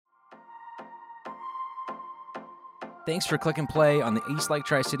Thanks for click and play on the Eastlake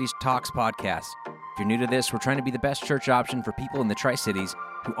Tri-Cities Talks podcast. If you're new to this, we're trying to be the best church option for people in the Tri-Cities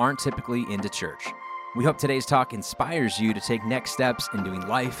who aren't typically into church. We hope today's talk inspires you to take next steps in doing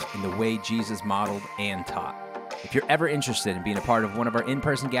life in the way Jesus modeled and taught. If you're ever interested in being a part of one of our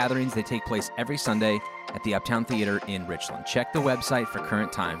in-person gatherings, they take place every Sunday at the Uptown Theater in Richland. Check the website for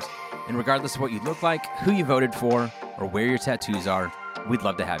current times. And regardless of what you look like, who you voted for, or where your tattoos are, we'd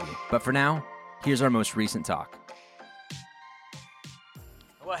love to have you. But for now, here's our most recent talk.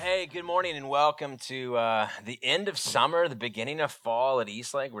 Well, hey, good morning and welcome to the end of summer, the beginning of fall at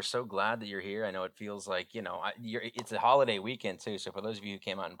Eastlake. We're so glad that you're here. I know it feels like, it's a holiday weekend too. So for those of you who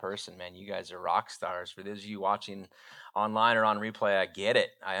came out in person, man, you guys are rock stars. For those of you watching online or on replay, I get it.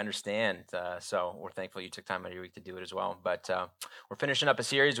 I understand. So we're thankful you took time out of your week to do it as well. But we're finishing up a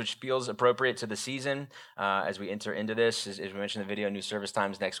series which feels appropriate to the season as we enter into this. As we mentioned in the video, new service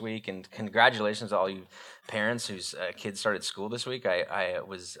times next week. And congratulations to all you parents whose kids started school this week. I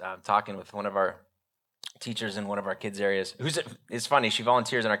was talking with one of our teachers in one of our kids' areas. It's funny, she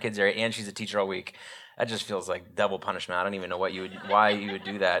volunteers in our kids' area and she's a teacher all week. That just feels like double punishment. I don't even know why you would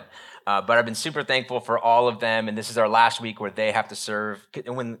do that. But I've been super thankful for all of them, and this is our last week where they have to serve.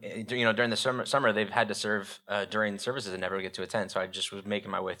 When during the summer they've had to serve during services and never get to attend. So I just was making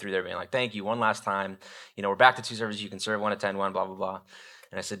my way through there, being like, "Thank you, one last time. We're back to 2 services. You can serve one, attend one, blah blah blah."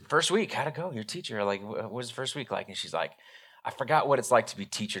 And I said, "First week, how'd it go? Your teacher, like, what was the first week like?" And she's like, "I forgot what it's like to be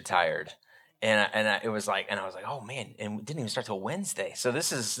teacher tired." It was like, and I was like, oh man, and we didn't even start till Wednesday. So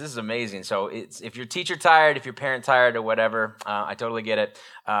this is amazing. So if you're teacher tired, if you're parent tired or whatever, I totally get it.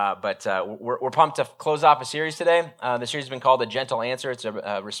 But we're pumped to close off a series today. The series has been called A Gentle Answer. It's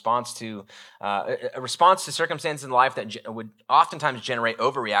a response to circumstances in life that would oftentimes generate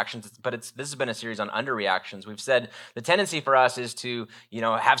overreactions. But this has been a series on underreactions. We've said the tendency for us is to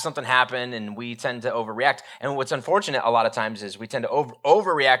have something happen and we tend to overreact. And what's unfortunate a lot of times is we tend to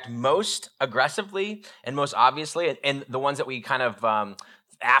overreact most aggressively and most obviously, and the ones that we kind of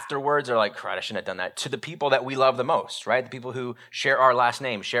afterwards are like, crap, I shouldn't have done that, to the people that we love the most, right? The people who share our last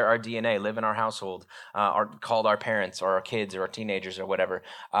name, share our DNA, live in our household, are called our parents or our kids or our teenagers or whatever.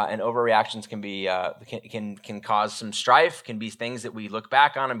 And overreactions can be can cause some strife, can be things that we look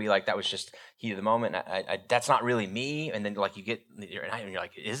back on and be like, that was just heat of the moment. That's not really me. And then like you're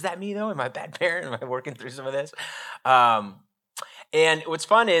like, is that me though? Am I a bad parent? Am I working through some of this? And what's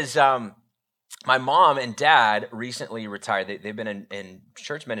fun is my mom and dad recently retired. They've been in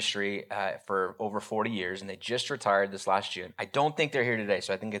church ministry for over 40 years, and they just retired this last June. I don't think they're here today,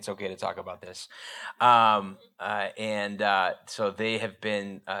 so I think it's okay to talk about this. So they have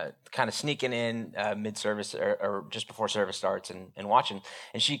been kind of sneaking in mid-service or just before service starts and watching.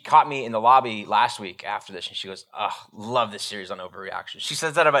 And she caught me in the lobby last week after this, and she goes, "Oh, love this series on overreaction." She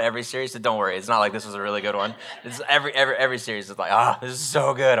says that about every series, so don't worry. It's not like this was a really good one. It's every series is like, "Oh, this is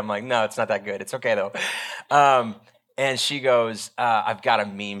so good." I'm like, "No, it's not that good. It's okay though." And she goes, "I've got a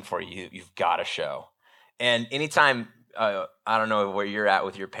meme for you. You've got to show." And anytime, I don't know where you're at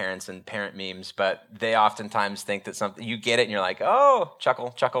with your parents and parent memes, but they oftentimes think that something, you get it and you're like, "Oh,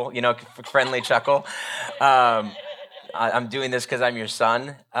 chuckle, friendly chuckle. I'm doing this because I'm your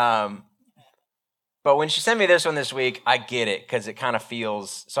son." But when she sent me this one this week, I get it because it kind of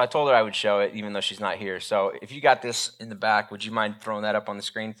feels, so I told her I would show it even though she's not here. So if you got this in the back, would you mind throwing that up on the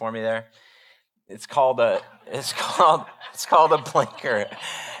screen for me there? It's called a blinker.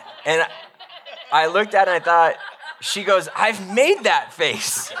 And I looked at it and I thought, she goes, "I've made that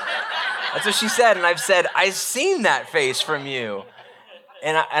face." That's what she said. And I've said, "I've seen that face from you."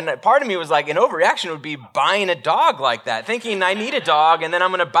 And part of me was like, an overreaction would be buying a dog like that, thinking I need a dog, and then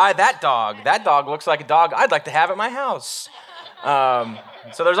I'm going to buy that dog. That dog looks like a dog I'd like to have at my house.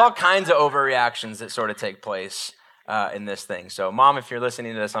 So there's all kinds of overreactions that sort of take place in this thing. So, Mom, if you're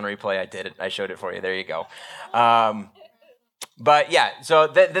listening to this on replay, I did it. I showed it for you. There you go. But yeah, so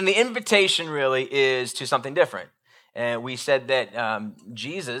then the invitation really is to something different. And we said that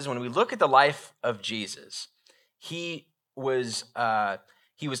Jesus, when we look at the life of Jesus, he was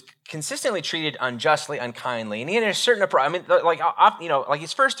consistently treated unjustly, unkindly, and he had a certain approach. I mean, like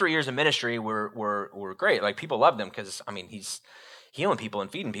his first 3 years of ministry were great. Like people loved him because he's healing people and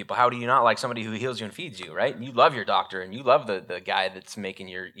feeding people. How do you not like somebody who heals you and feeds you, right? You love your doctor and you love the guy that's making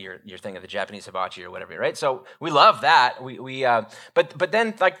your thing of the Japanese hibachi or whatever, right? So we love that. But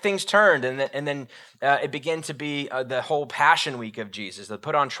then like things turned and then it began to be the whole Passion Week of Jesus, the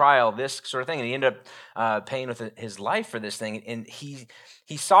put on trial, this sort of thing, and he ended up paying with his life for this thing, and he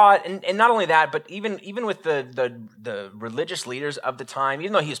saw it, and not only that, but even with the religious leaders of the time,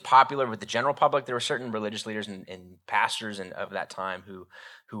 even though he was popular with the general public, there were certain religious leaders and pastors of that time time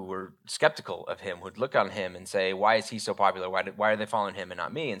who were skeptical of him, who'd look on him and say, why is he so popular? Why are they following him and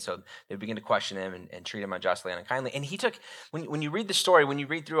not me? And so they begin to question him and treat him unjustly and unkindly. And he took, when you read the story, when you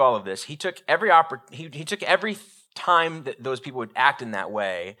read through all of this, he took he took every time that those people would act in that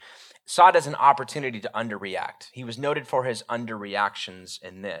way, saw it as an opportunity to underreact. He was noted for his underreactions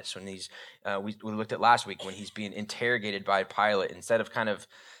in this. When we looked at last week, when he's being interrogated by Pilate, instead of kind of,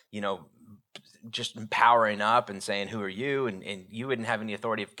 just empowering up and saying, who are you? And you wouldn't have any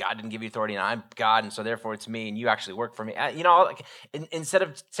authority if God didn't give you authority, and I'm God, and so therefore it's me, and you actually work for me. Instead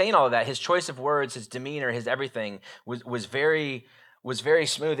of saying all of that, his choice of words, his demeanor, his everything was very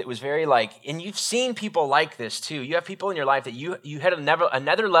smooth. It was very and you've seen people like this too. You have people in your life that you had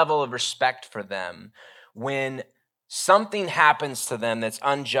another level of respect for them when something happens to them that's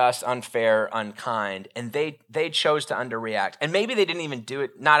unjust, unfair, unkind, and they chose to underreact. And maybe they didn't even do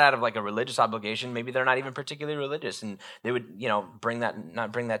it not out of a religious obligation. Maybe they're not even particularly religious, and they would not bring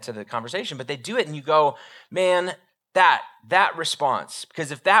that to the conversation. But they do it, and you go, man, that response.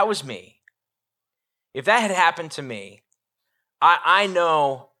 Because if that was me, if that had happened to me, I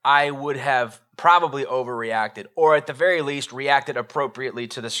know I would have probably overreacted, or at the very least reacted appropriately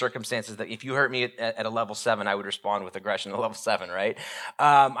to the circumstances. That if you hurt me at a level 7, I would respond with aggression at a level 7, right?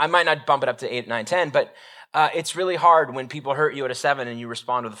 I might not bump it up to 8, 9, 10, but it's really hard when people hurt you at a 7 and you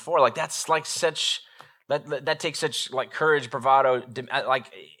respond with a 4. That's such... That takes such courage, bravado,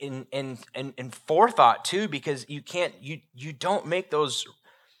 in forethought too, because you don't make those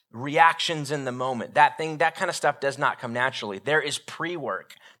reactions in the moment. That kind of stuff does not come naturally. There is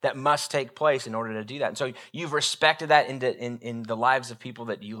pre-work that must take place in order to do that. And so you've respected that in the lives of people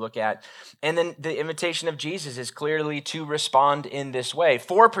that you look at. And then the invitation of Jesus is clearly to respond in this way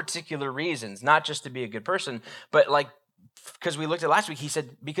for particular reasons, not just to be a good person, but because we looked at last week, he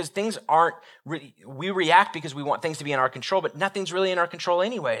said, because things aren't really, we react because we want things to be in our control, but nothing's really in our control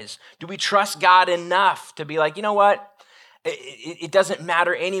anyways. Do we trust God enough to be you know what? It doesn't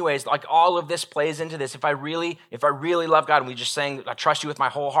matter anyways. All of this plays into this. If I really love God, and we just sang, I trust you with my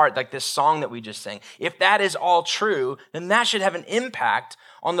whole heart, this song that we just sang. If that is all true, then that should have an impact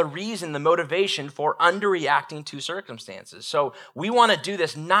on the reason, the motivation for underreacting to circumstances. So we want to do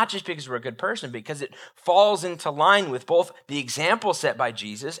this not just because we're a good person, because it falls into line with both the example set by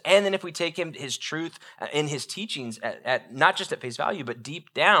Jesus, and then if we take his truth in his teachings at not just at face value, but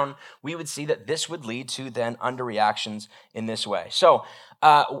deep down, we would see that this would lead to then underreactions in this way. So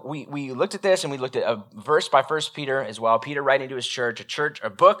we looked at this, and we looked at a verse by 1 Peter as well. Peter writing to his church,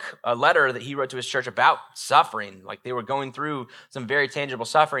 a letter that he wrote to his church about suffering. They were going through some very tangible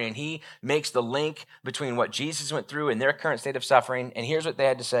suffering, and he makes the link between what Jesus went through and their current state of suffering. And here's what they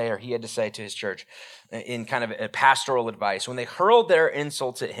had to say, or he had to say to his church in kind of a pastoral advice. When they hurled their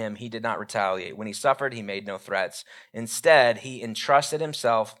insults at him, he did not retaliate. When he suffered, he made no threats. Instead, he entrusted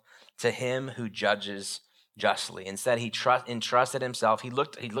himself to him who judges justly. Instead, he entrusted himself. He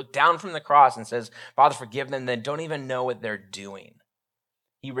looked down from the cross and says, Father, forgive them. They don't even know what they're doing.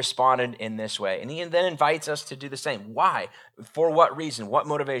 He responded in this way. And he then invites us to do the same. Why? For what reason? What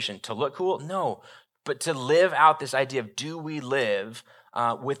motivation? To look cool? No. But to live out this idea of, do we live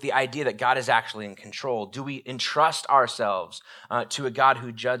with the idea that God is actually in control? Do we entrust ourselves to a God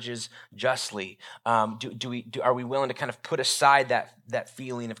who judges justly? Are we willing to kind of put aside that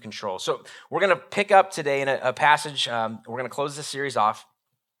feeling of control? So we're going to pick up today in a passage. We're going to close this series off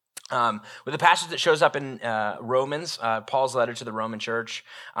with a passage that shows up in Romans, Paul's letter to the Roman church.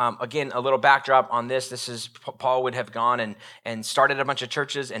 Again, a little backdrop on this. This is Paul would have gone and started a bunch of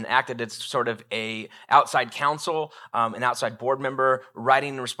churches and acted as sort of a outside counsel, an outside board member,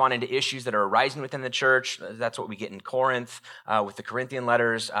 writing and responding to issues that are arising within the church. That's what we get in Corinth with the Corinthian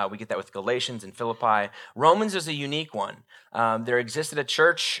letters. We get that with Galatians and Philippi. Romans is a unique one. There existed a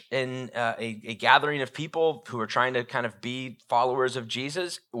church in a gathering of people who were trying to kind of be followers of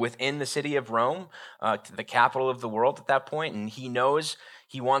Jesus within the city of Rome, the capital of the world at that point, and he knows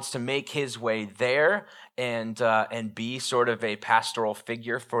he wants to make his way there and be sort of a pastoral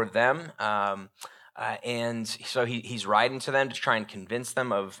figure for them. And so he's writing to them to try and convince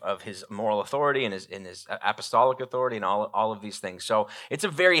them of his moral authority and his apostolic authority and all of these things. So it's a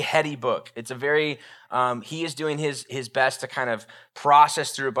very heady book. It's a very he is doing his best to kind of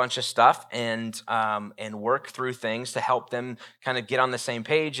process through a bunch of stuff and work through things to help them kind of get on the same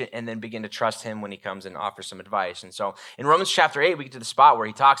page and then begin to trust him when he comes and offers some advice. And so in Romans chapter 8, we get to the spot where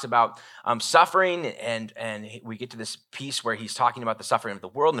he talks about suffering, and we get to this piece where he's talking about the suffering of the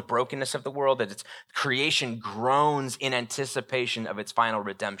world and the brokenness of the world, that its creation groans in anticipation of its final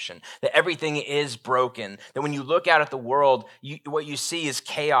redemption, that everything is broken, that when you look out at the world, what you see is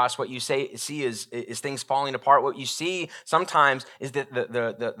chaos, what you see is things falling apart, what you see sometimes is that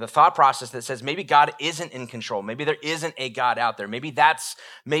the thought process that says maybe God isn't in control. Maybe there isn't a God out there. Maybe that's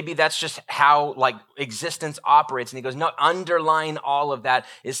just how like existence operates. And he goes, no, underlying all of that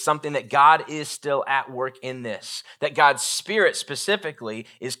is something that God is still at work in this, that God's Spirit specifically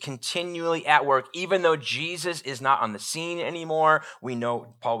is continually at work, even though Jesus is not on the scene anymore. We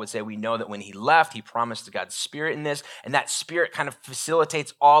know, Paul would say, we know that when he left, he promised God's Spirit in this, and that Spirit kind of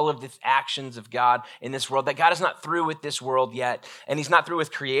facilitates all of the actions of God in this world, that God is not through with this world yet, and he's not through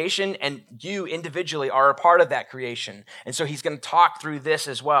with creation, and you individually are a part of that creation. And so he's going to talk through this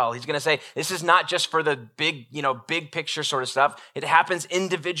as well. He's going to say, this is not just for the big, big picture sort of stuff. It happens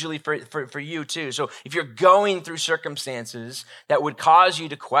individually for you too. So if you're going through circumstances that would cause you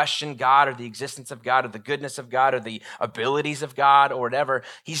to question God or the existence of God or the goodness of God or the abilities of God or whatever,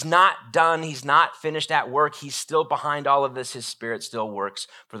 he's not done. He's not finished at work. He's still behind all of this. His Spirit still works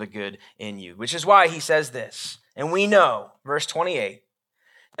for the good in you, which is why he says this. And we know, verse 28,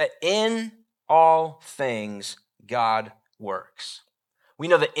 that in all things God works. We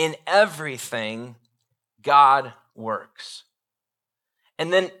know that in everything God works.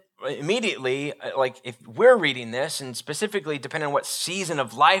 And then immediately, like if we're reading this, and specifically depending on what season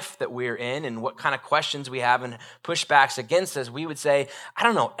of life that we're in and what kind of questions we have and pushbacks against us, we would say, I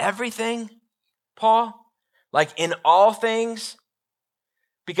don't know, everything, Paul? Like in all things?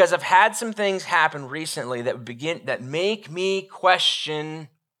 Because I've had some things happen recently that make me question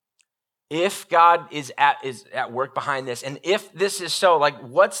if God is at work behind this. And if this is so, like,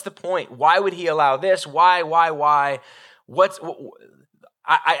 what's the point? Why would he allow this? Why?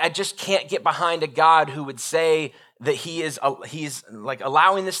 I just can't get behind a God who would say that he's like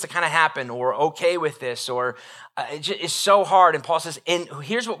allowing this to kind of happen or okay with this, or it's so hard. And Paul says,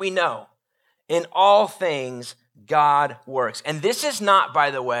 here's what we know. In all things, God works. And this is not,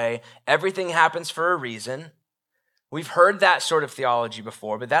 by the way, everything happens for a reason. We've heard that sort of theology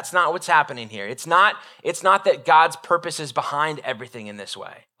before, but that's not what's happening here. It's not that God's purpose is behind everything in this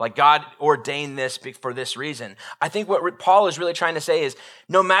way. Like God ordained this for this reason. I think what Paul is really trying to say is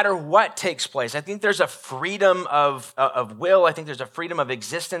no matter what takes place, I think there's a freedom of will. I think there's a freedom of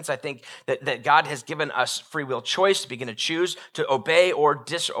existence. I think that God has given us free will choice to begin to choose to obey or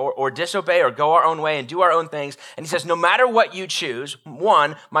disobey or go our own way and do our own things. And he says, no matter what you choose,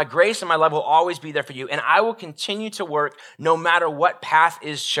 one, my grace and my love will always be there for you. And I will continue to work no matter what path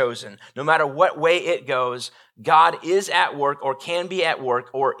is chosen, no matter what way it goes. God is at work or can be at work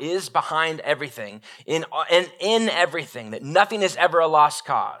or is behind everything in everything, that nothing is ever a lost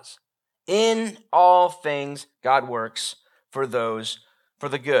cause. In all things, God works for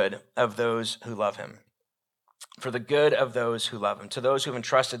the good of those who love him. For the good of those who love him, to those who have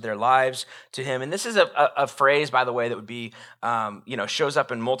entrusted their lives to him. And this is a phrase, by the way, that would be, shows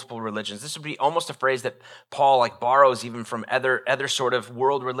up in multiple religions. This would be almost a phrase that Paul borrows even from other sort of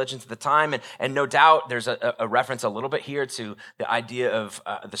world religions at the time. And no doubt there's a reference a little bit here to the idea of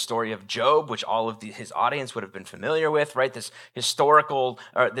the story of Job, which all of his audience would have been familiar with, right? This historical,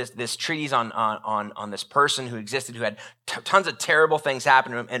 or this treatise on this person who existed, who had tons of terrible things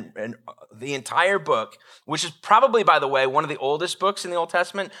happen to him. And the entire book, which is probably, by the way, one of the oldest books in the Old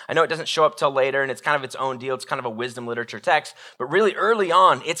Testament. I know it doesn't show up till later, and it's kind of its own deal. It's kind of a wisdom literature text. But really early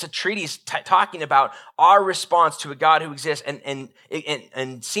on, it's a treatise talking about our response to a God who exists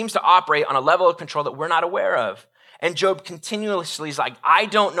and seems to operate on a level of control that we're not aware of. And Job continuously is like, I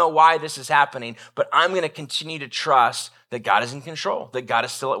don't know why this is happening, but I'm going to continue to trust that God is in control, that God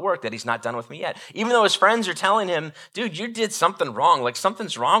is still at work, that he's not done with me yet. Even though his friends are telling him, dude, you did something wrong, like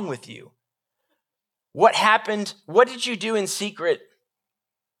something's wrong with you. What happened? What did you do in secret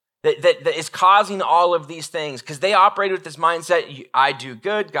that is causing all of these things? Because they operate with this mindset, I do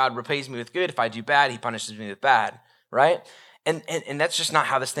good, God repays me with good. If I do bad, he punishes me with bad, right? And that's just not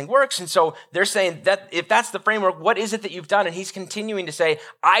how this thing works. And so they're saying that if that's the framework, what is it that you've done? And he's continuing to say,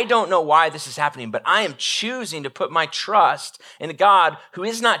 I don't know why this is happening, but I am choosing to put my trust in a God who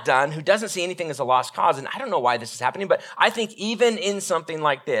is not done, who doesn't see anything as a lost cause. And I don't know why this is happening, but I think even in something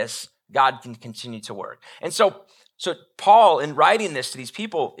like this, God can continue to work. And so Paul, in writing this to these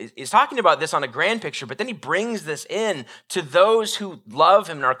people, is talking about this on a grand picture, but then he brings this in to those who love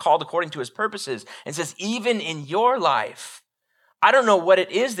him and are called according to his purposes, and says, even in your life, I don't know what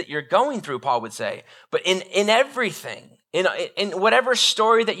it is that you're going through, Paul would say, but in everything, in whatever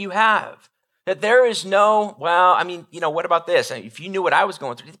story that you have, that there is no, what about this? If you knew what I was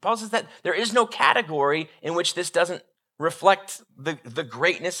going through, Paul says that there is no category in which this doesn't reflect the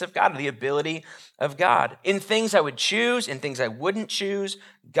greatness of God, the ability of God. In things I would choose, in things I wouldn't choose,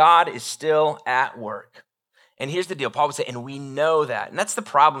 God is still at work. And here's the deal. Paul would say, and we know that. And that's the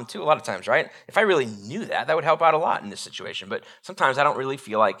problem too a lot of times, right? If I really knew that, that would help out a lot in this situation. But sometimes I don't really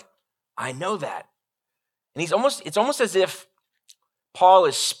feel like I know that. And it's almost as if Paul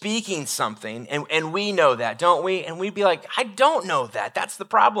is speaking something, and we know that, don't we? And we'd be like, I don't know that. That's the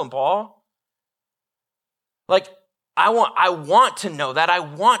problem, Paul. Like, I want to know that. I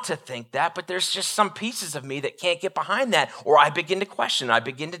want to think that, but there's just some pieces of me that can't get behind that. Or I begin to question, I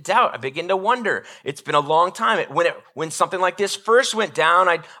begin to doubt, I begin to wonder. It's been a long time. When something like this first went down,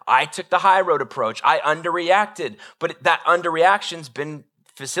 I took the high road approach. I underreacted, but that underreaction's been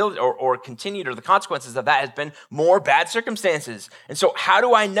facilitated or continued, or the consequences of that has been more bad circumstances. And so how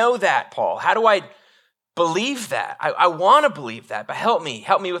do I know that, Paul? How do I believe that? I want to believe that, but help me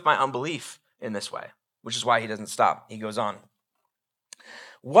with my unbelief in this way. Which is why he doesn't stop. He goes on.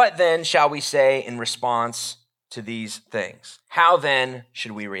 What then shall we say in response to these things? How then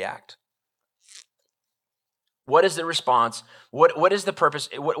should we react? What is the response? What is the purpose?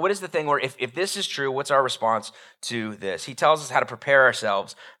 What is the thing where if this is true, what's our response to this? He tells us how to prepare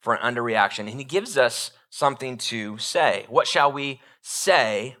ourselves for an underreaction, and he gives us something to say. What shall we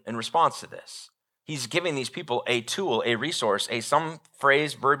say in response to this? He's giving these people a tool, a resource, some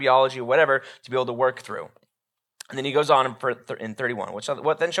phrase, verbiology, whatever, to be able to work through. And then he goes on in 31.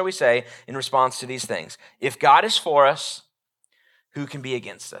 What then shall we say in response to these things? If God is for us, who can be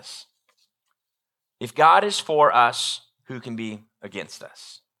against us? If God is for us, who can be against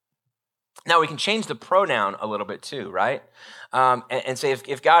us? Now, we can change the pronoun a little bit too, right? And say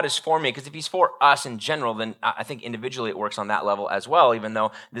if God is for me, because if he's for us in general, then I think individually it works on that level as well, even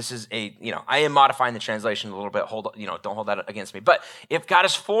though this is I am modifying the translation a little bit. Don't hold that against me. But if God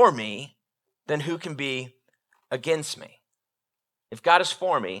is for me, then who can be against me? If God is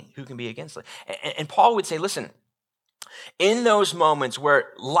for me, who can be against me? And Paul would say, listen, in those moments where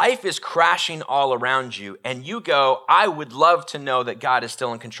life is crashing all around you and you go, I would love to know that God is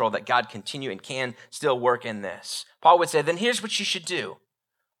still in control, that God continue and can still work in this. Paul would say, then here's what you should do.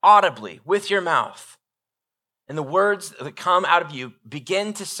 Audibly, with your mouth, and the words that come out of you,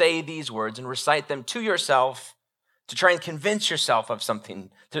 begin to say these words and recite them to yourself to try and convince yourself of something,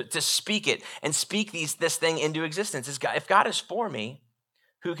 to speak it and speak this thing into existence. If God is for me,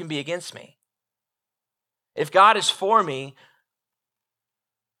 who can be against me? If God is for me,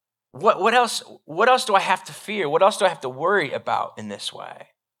 what else do I have to fear? What else do I have to worry about in this way?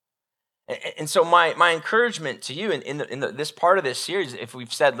 And so my encouragement to you in this part of this series, if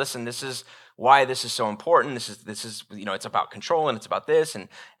we've said, listen, this is why this is so important. This is it's about control and it's about this and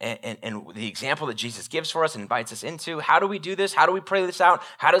the example that Jesus gives for us and invites us into. How do we do this? How do we pray this out?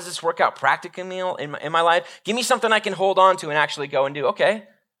 How does this work out practically in my life? Give me something I can hold on to and actually go and do. Okay,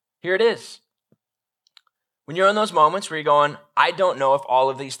 here it is. When you're in those moments where you're going, I don't know if all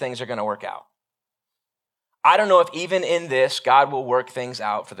of these things are going to work out. I don't know if even in this, God will work things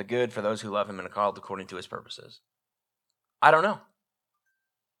out for the good for those who love him and are called according to his purposes. I don't know.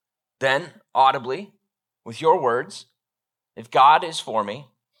 Then, audibly, with your words, if God is for me,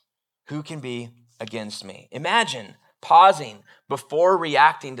 who can be against me? Imagine pausing before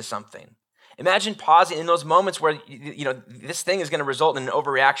reacting to something. Imagine pausing in those moments where this thing is going to result in an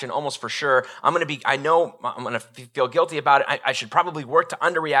overreaction almost for sure. I know I'm going to feel guilty about it. I should probably work to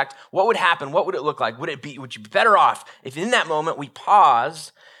underreact. What would happen? What would it look like? Would you be better off if in that moment we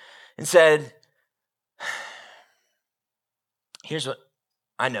paused and said, here's what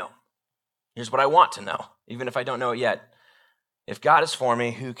I know. Here's what I want to know, even if I don't know it yet. If God is for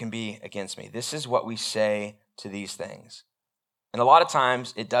me, who can be against me? This is what we say to these things. And a lot of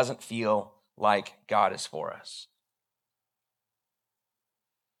times it doesn't feel like God is for us.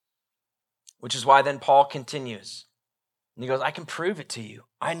 Which is why then Paul continues. And he goes, I can prove it to you.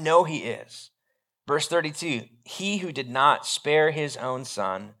 I know he is. Verse 32, he who did not spare his own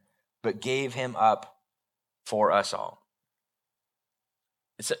son, but gave him up for us all.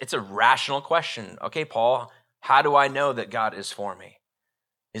 It's a rational question. Okay, Paul, how do I know that God is for me?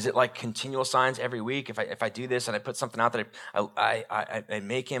 Is it like continual signs every week? If I do this and I put something out that I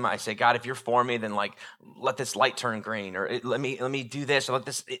make him, I say, God, if you're for me, then like let this light turn green, or let me do this, or let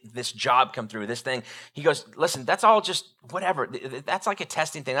this job come through, this thing. He goes, listen, that's all just whatever. That's like a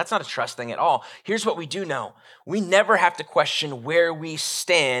testing thing. That's not a trust thing at all. Here's what we do know: we never have to question where we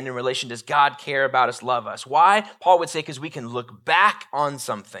stand in relation. Does God care about us, love us? Why? Paul would say, because we can look back on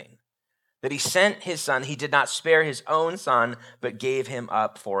something that he sent his son. He did not spare his own son, but gave him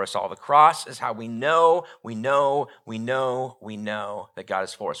up for us all. The cross is how we know that God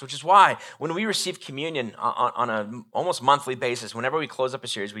is for us, which is why when we receive communion on a almost monthly basis, whenever we close up a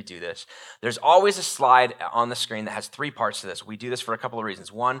series, we do this. There's always a slide on the screen that has three parts to this. We do this for a couple of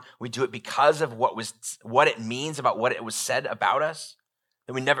reasons. One, we do it because of what it means about what it was said about us.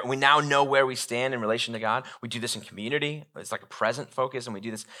 That we now know where we stand in relation to God. We do this in community. It's like a present focus, and we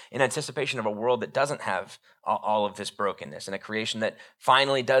do this in anticipation of a world that doesn't have all of this brokenness and a creation that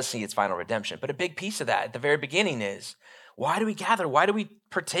finally does see its final redemption. But a big piece of that at the very beginning is, why do we gather? Why do we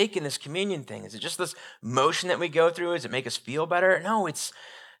partake in this communion thing? Is it just this motion that we go through? Does it make us feel better? No, it's,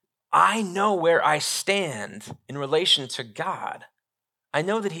 I know where I stand in relation to God. I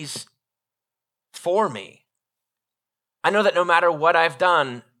know that he's for me. I know that no matter what I've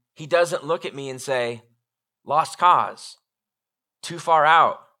done, he doesn't look at me and say, lost cause, too far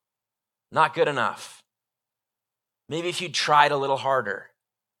out, not good enough. Maybe if you'd tried a little harder.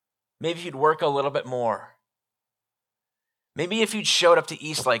 Maybe if you'd work a little bit more. Maybe if you'd showed up to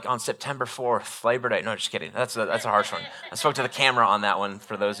Eastlake on September 4th, Labor Day. No, just kidding. That's a harsh one. I spoke to the camera on that one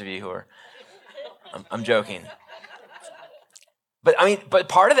for those of you who are, I'm joking. But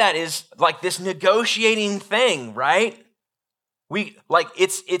part of that is like this negotiating thing, right?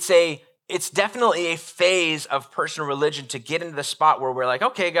 It's definitely a phase of personal religion to get into the spot where we're like,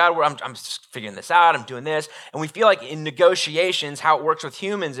 okay, God, I'm just figuring this out. I'm doing this. And we feel like in negotiations, how it works with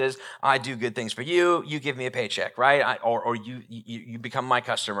humans is I do good things for you. You give me a paycheck, right? Or you become my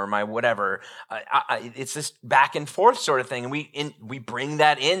customer, my whatever. It's this back and forth sort of thing. And we bring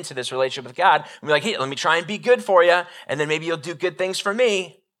that into this relationship with God. And we're like, hey, let me try and be good for you. And then maybe you'll do good things for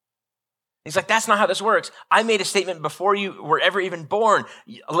me. He's like, that's not how this works. I made a statement before you were ever even born.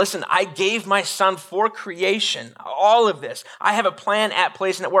 Listen, I gave my son for creation, all of this. I have a plan at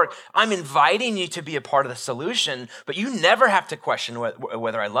place and at work. I'm inviting you to be a part of the solution, but you never have to question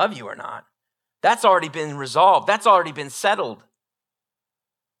whether I love you or not. That's already been resolved. That's already been settled.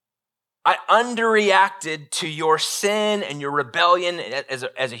 I underreacted to your sin and your rebellion as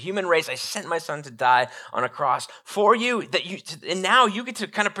a human race. I sent my son to die on a cross for you, and now you get to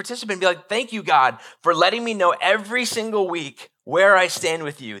kind of participate and be like, thank you, God, for letting me know every single week where I stand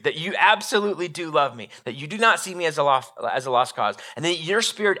with you, that you absolutely do love me, that you do not see me as a lost cause, and that your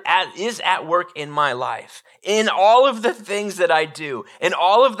spirit is at work in my life, in all of the things that I do, in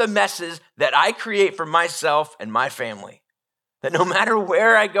all of the messes that I create for myself and my family. That no matter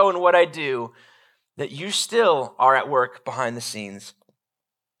where I go and what I do, that you still are at work behind the scenes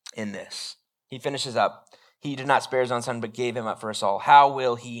in this. He finishes up. He did not spare his own son, but gave him up for us all. How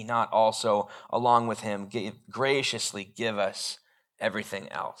will he not also, along with him, graciously give us everything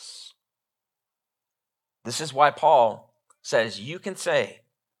else? This is why Paul says, you can say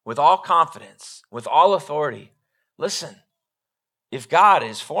with all confidence, with all authority, listen, if God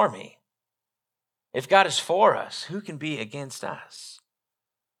is for me, if God is for us, who can be against us?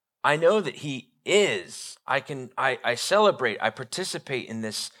 I know that he is. I celebrate, I participate in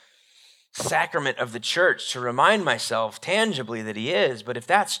this sacrament of the church to remind myself tangibly that he is. But if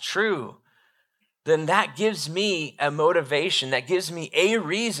that's true, then that gives me a motivation, that gives me a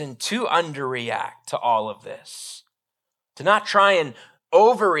reason to underreact to all of this. To not try and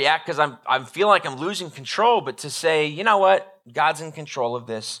overreact because I feel like I'm losing control, but to say, you know what? God's in control of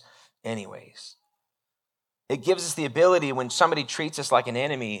this anyways. It gives us the ability when somebody treats us like an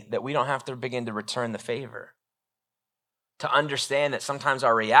enemy that we don't have to begin to return the favor. To understand that sometimes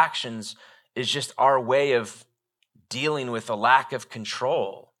our reactions is just our way of dealing with a lack of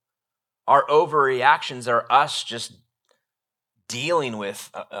control. Our overreactions are us just dealing with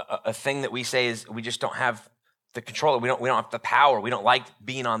a thing that we say is we just don't have the control. We don't have the power. We don't like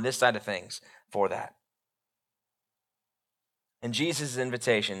being on this side of things for that. And Jesus'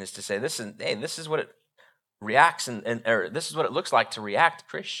 invitation is to say, listen, hey, this is what it reacts or this is what it looks like to react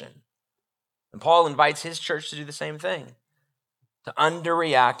Christian. And Paul invites his church to do the same thing, to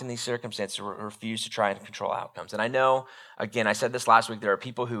underreact in these circumstances, to refuse to try and control outcomes. And I know, again, I said this last week, there are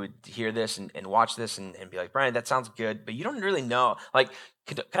people who would hear this and watch this and be like, Brian, that sounds good, but you don't really know. Like,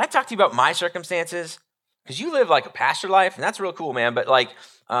 could I talk to you about my circumstances? Because you live like a pastor life, and that's real cool, man. But like,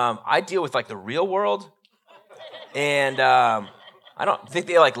 I deal with like the real world, and I don't think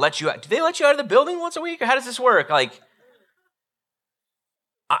they like let you out. Do they let you out of the building once a week, or how does this work? Like,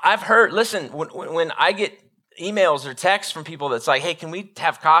 I've heard, listen, when I get emails or texts from people that's like, hey, can we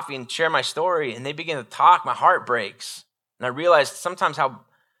have coffee and share my story? And they begin to talk, my heart breaks. And I realize sometimes how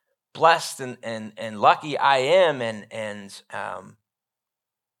blessed and lucky I am. And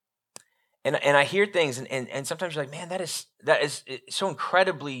I hear things and sometimes you're like, man, that is so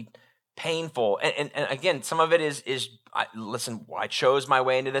incredibly painful. And again, some of it listen, I chose my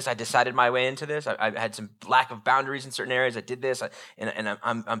way into this. I decided my way into this. I had some lack of boundaries in certain areas. I did this, and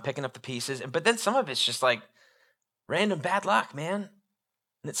I'm picking up the pieces. But then some of it's just like random bad luck, man.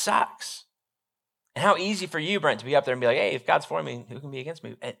 And it sucks. And how easy for you, Brent, to be up there and be like, hey, if God's for me, who can be against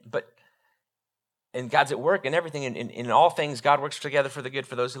me? And God's at work and everything. And in all things, God works together for the good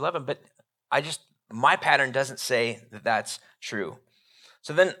for those who love him. But my pattern doesn't say that that's true.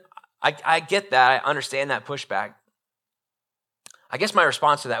 So then I get that. I understand that pushback. I guess my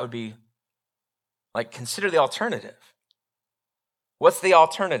response to that would be, like, consider the alternative. What's the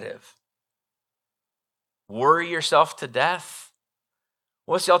alternative? Worry yourself to death?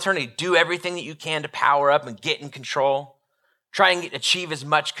 What's the alternative? Do everything that you can to power up and get in control. Try and achieve as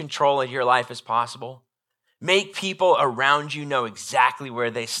much control in your life as possible. Make people around you know exactly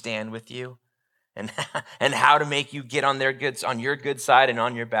where they stand with you and how to make you get on your good side and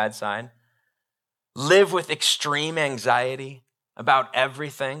on your bad side. Live with extreme anxiety about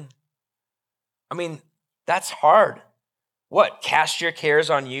everything. I mean, that's hard. What? Cast your cares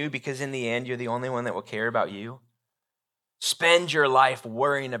on you because in the end, you're the only one that will care about you? Spend your life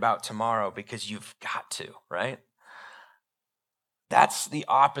worrying about tomorrow because you've got to, right? That's the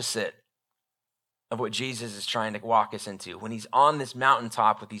opposite of what Jesus is trying to walk us into. When he's on this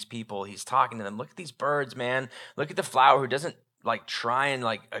mountaintop with these people, he's talking to them. Look at these birds, man. Look at the flower who doesn't like try and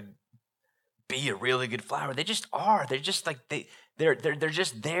be a really good flower. They just are. They're just like they're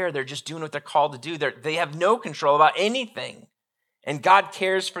just there. They're just doing what they're called to do. They have no control about anything. And God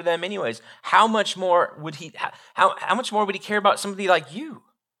cares for them anyways. How much more would he care about somebody like you?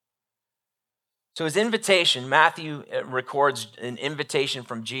 So his invitation, Matthew records an invitation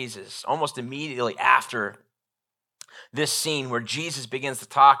from Jesus almost immediately after this scene where Jesus begins to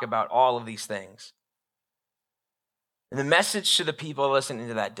talk about all of these things. And the message to the people listening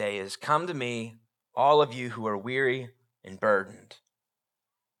to that day is, come to me, all of you who are weary and burdened,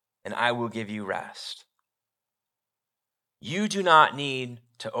 and I will give you rest. You do not need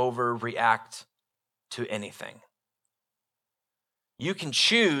to overreact to anything. You can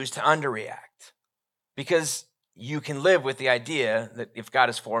choose to underreact because you can live with the idea that if God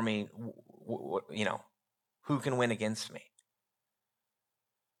is for me, who can win against me?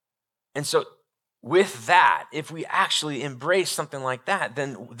 And so with that, if we actually embrace something like that,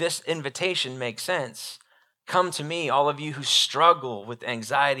 then this invitation makes sense. Come to me, all of you who struggle with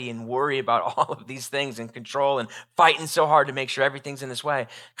anxiety and worry about all of these things and control and fighting so hard to make sure everything's in this way.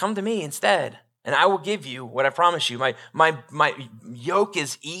 Come to me instead, and I will give you what I promise you. My yoke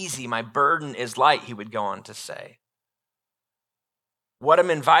is easy, my burden is light, he would go on to say. What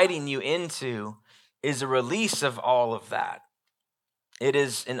I'm inviting you into is a release of all of that. It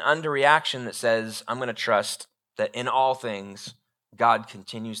is an underreaction that says, I'm going to trust that in all things, God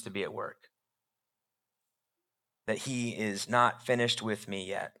continues to be at work. That he is not finished with me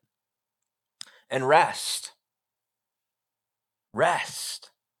yet. And rest.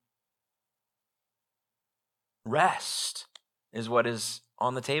 Rest. Rest is what is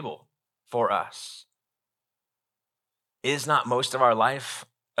on the table for us. Is not most of our life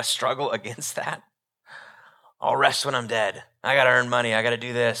a struggle against that? I'll rest when I'm dead. I got to earn money. I got to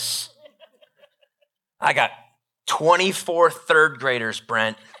do this. I got 24 third graders,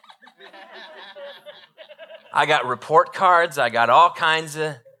 Brent. I got report cards. I got all kinds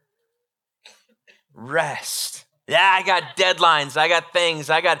of rest. Yeah, I got deadlines. I got things.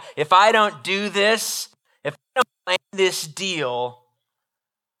 If I don't do this, if I don't land this deal,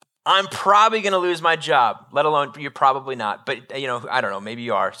 I'm probably going to lose my job, let alone you're probably not. But, I don't know, maybe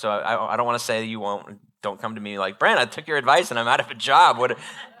you are. So I don't want to say you won't. Don't come to me like, Brent, I took your advice and I'm out of a job. What?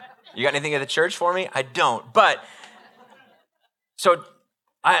 You got anything at the church for me? I don't. But, so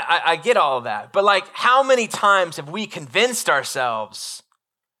I get all of that. But how many times have we convinced ourselves,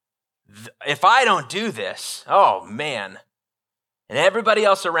 if I don't do this, oh man. And everybody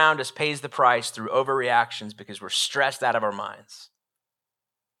else around us pays the price through overreactions because we're stressed out of our minds.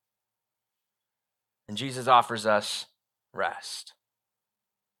 And Jesus offers us rest.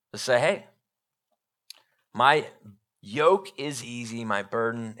 To say, hey, my yoke is easy, my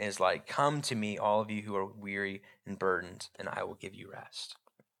burden is light. Come to me, all of you who are weary and burdened, and I will give you rest.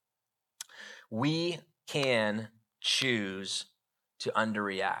 We can choose to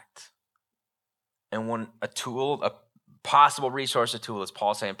underreact. And when a possible resource, a tool is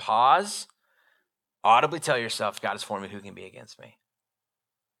Paul saying, pause, audibly tell yourself, God is for me, who can be against me?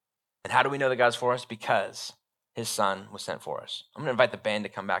 And how do we know that God's for us? Because his son was sent for us. I'm going to invite the band to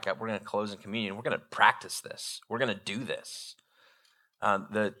come back up. We're going to close in communion. We're going to practice this. We're going to do this.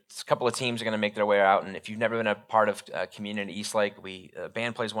 The couple of teams are going to make their way out, and if you've never been a part of Community Eastlake,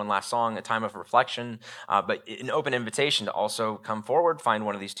 band plays one last song, a time of reflection, but an open invitation to also come forward, find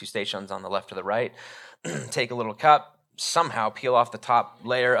one of these two stations on the left or the right, take a little cup, somehow peel off the top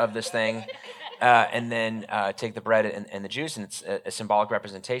layer of this thing, and then take the bread and the juice, and it's a symbolic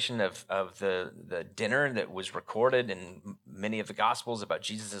representation of the dinner that was recorded in many of the Gospels about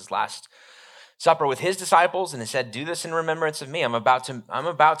Jesus' last supper with his disciples, and he said, "Do this in remembrance of me." I'm about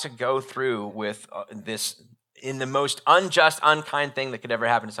to go through with this in the most unjust, unkind thing that could ever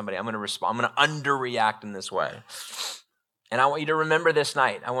happen to somebody. I'm going to respond. I'm going to underreact in this way, and I want you to remember this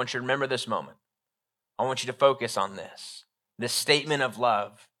night. I want you to remember this moment. I want you to focus on this statement of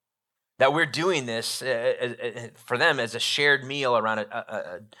love, that we're doing this for them as a shared meal around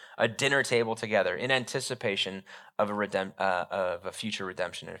a dinner table together in anticipation of a future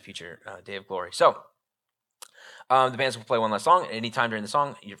redemption and a future day of glory. So the bands will play one last song. Anytime during the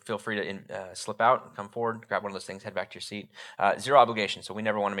song, you feel free to slip out and come forward, grab one of those things, head back to your seat. Zero obligation, so we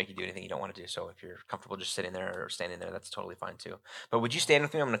never want to make you do anything you don't want to do. So if you're comfortable just sitting there or standing there, that's totally fine too. But would you stand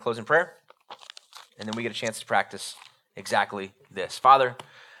with me? I'm going to close in prayer, and then we get a chance to practice exactly this. Father,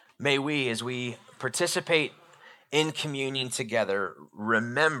 may we, as we participate in communion together,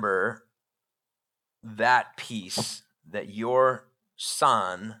 remember that peace that your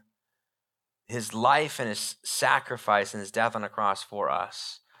Son, his life and his sacrifice and his death on the cross for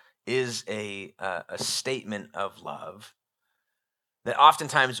us is a statement of love. That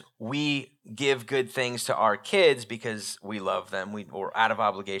oftentimes we give good things to our kids because we love them, or out of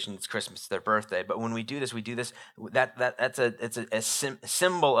obligation. It's Christmas, it's their birthday. But when we do this, that's a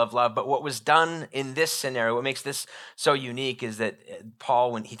symbol of love. But what was done in this scenario, what makes this so unique, is that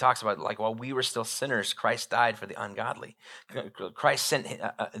Paul, when he talks about, like, while we were still sinners, Christ died for the ungodly. Christ sent.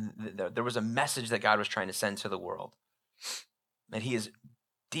 There was a message that God was trying to send to the world, that he is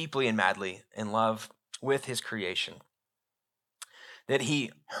deeply and madly in love with his creation. That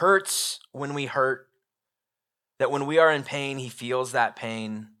he hurts when we hurt, that when we are in pain, he feels that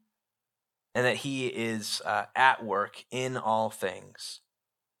pain, and that he is at work in all things.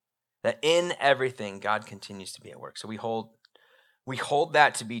 That in everything, God continues to be at work. So we hold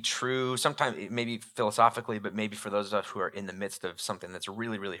that to be true, sometimes maybe philosophically, but maybe for those of us who are in the midst of something that's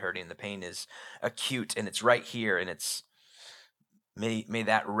really, really hurting, the pain is acute, and it's right here, and may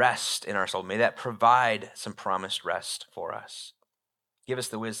that rest in our soul. May that provide some promised rest for us. Give us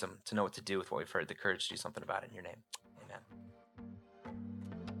the wisdom to know what to do with what we've heard, the courage to do something about it in your name. Amen.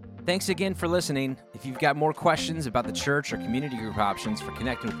 Thanks again for listening. If you've got more questions about the church or community group options for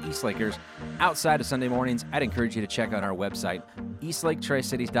connecting with Eastlakers outside of Sunday mornings, I'd encourage you to check out our website,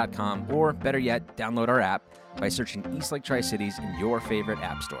 eastlaketricities.com, or better yet, download our app by searching Eastlake Tri-Cities in your favorite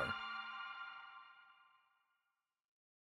app store.